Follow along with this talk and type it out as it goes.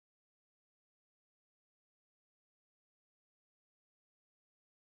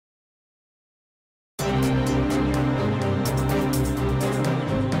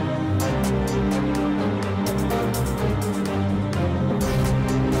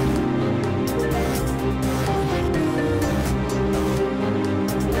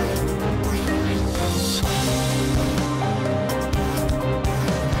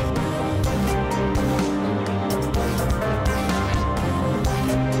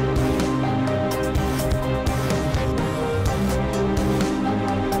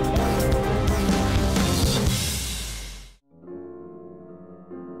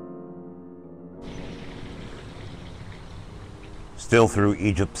Still through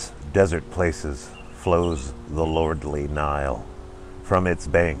Egypt's desert places flows the lordly Nile. From its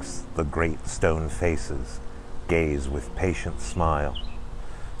banks the great stone faces gaze with patient smile.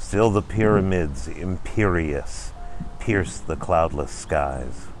 Still the pyramids imperious pierce the cloudless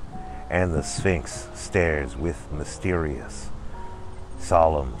skies, and the Sphinx stares with mysterious,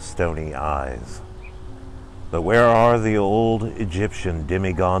 solemn, stony eyes. But where are the old Egyptian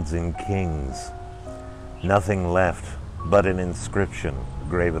demigods and kings? Nothing left but an inscription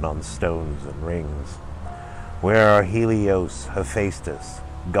graven on stones and rings. Where are Helios, Hephaestus,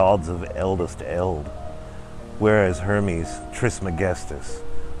 gods of eldest eld? Where is Hermes Trismegistus,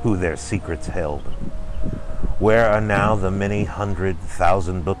 who their secrets held? Where are now the many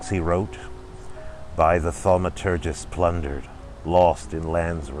 100,000 books he wrote? By the Thaumaturgists plundered, lost in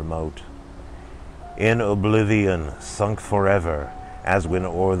lands remote. In oblivion, sunk forever, as when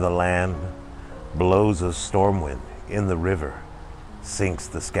o'er the land blows a storm wind in the river, sinks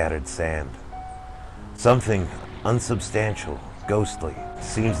the scattered sand. Something unsubstantial, ghostly,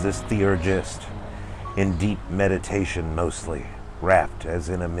 seems this theurgist, in deep meditation mostly, wrapped as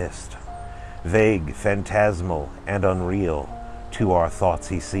in a mist. Vague, phantasmal, and unreal to our thoughts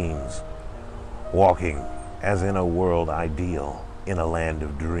he seems, walking as in a world ideal, in a land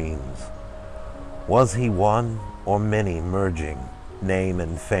of dreams. Was he one or many merging name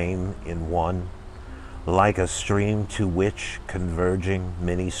and fame in one, like a stream to which converging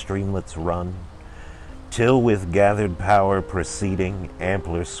many streamlets run, till with gathered power proceeding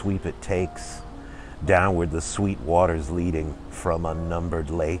ampler sweep it takes, downward the sweet waters leading from unnumbered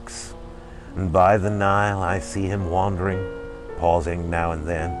lakes? And by the Nile I see him wandering, pausing now and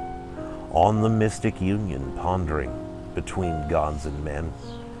then, on the mystic union pondering between gods and men,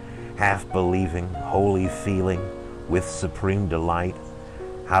 half believing, wholly feeling, with supreme delight,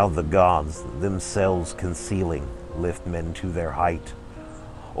 how the gods, themselves concealing, lift men to their height.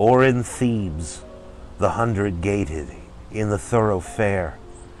 Or in Thebes, the 100-gated, in the thoroughfare,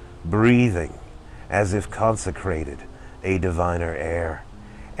 breathing, as if consecrated, a diviner air,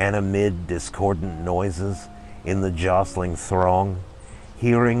 and amid discordant noises, in the jostling throng,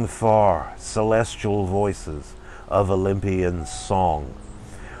 hearing far celestial voices of Olympian song.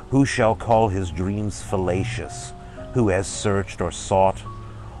 Who shall call his dreams fallacious, who has searched or sought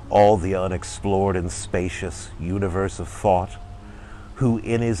all the unexplored and spacious universe of thought? Who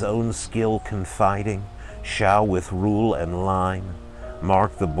in his own skill confiding shall with rule and line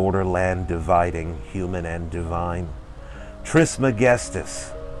mark the borderland dividing human and divine?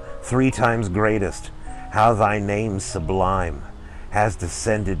 Trismegistus, 3 times greatest, how thy name sublime has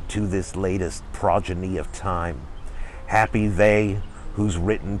descended to this latest progeny of time. Happy they whose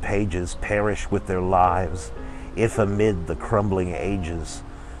written pages perish with their lives, if amid the crumbling ages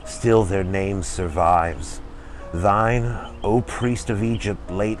still their name survives. Thine, O priest of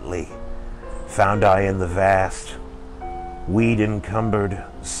Egypt, lately found I in the vast, weed-encumbered,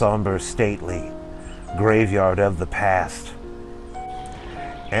 somber, stately graveyard of the past.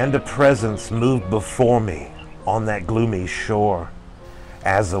 And a presence moved before me on that gloomy shore,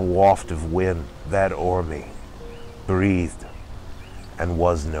 as a waft of wind that o'er me breathed and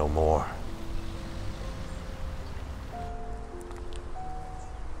was no more.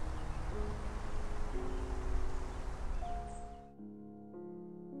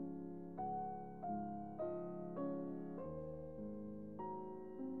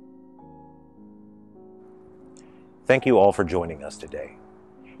 Thank you all for joining us today.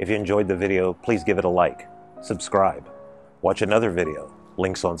 If you enjoyed the video, please give it a like, subscribe, watch another video,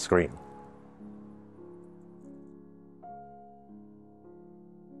 links on screen.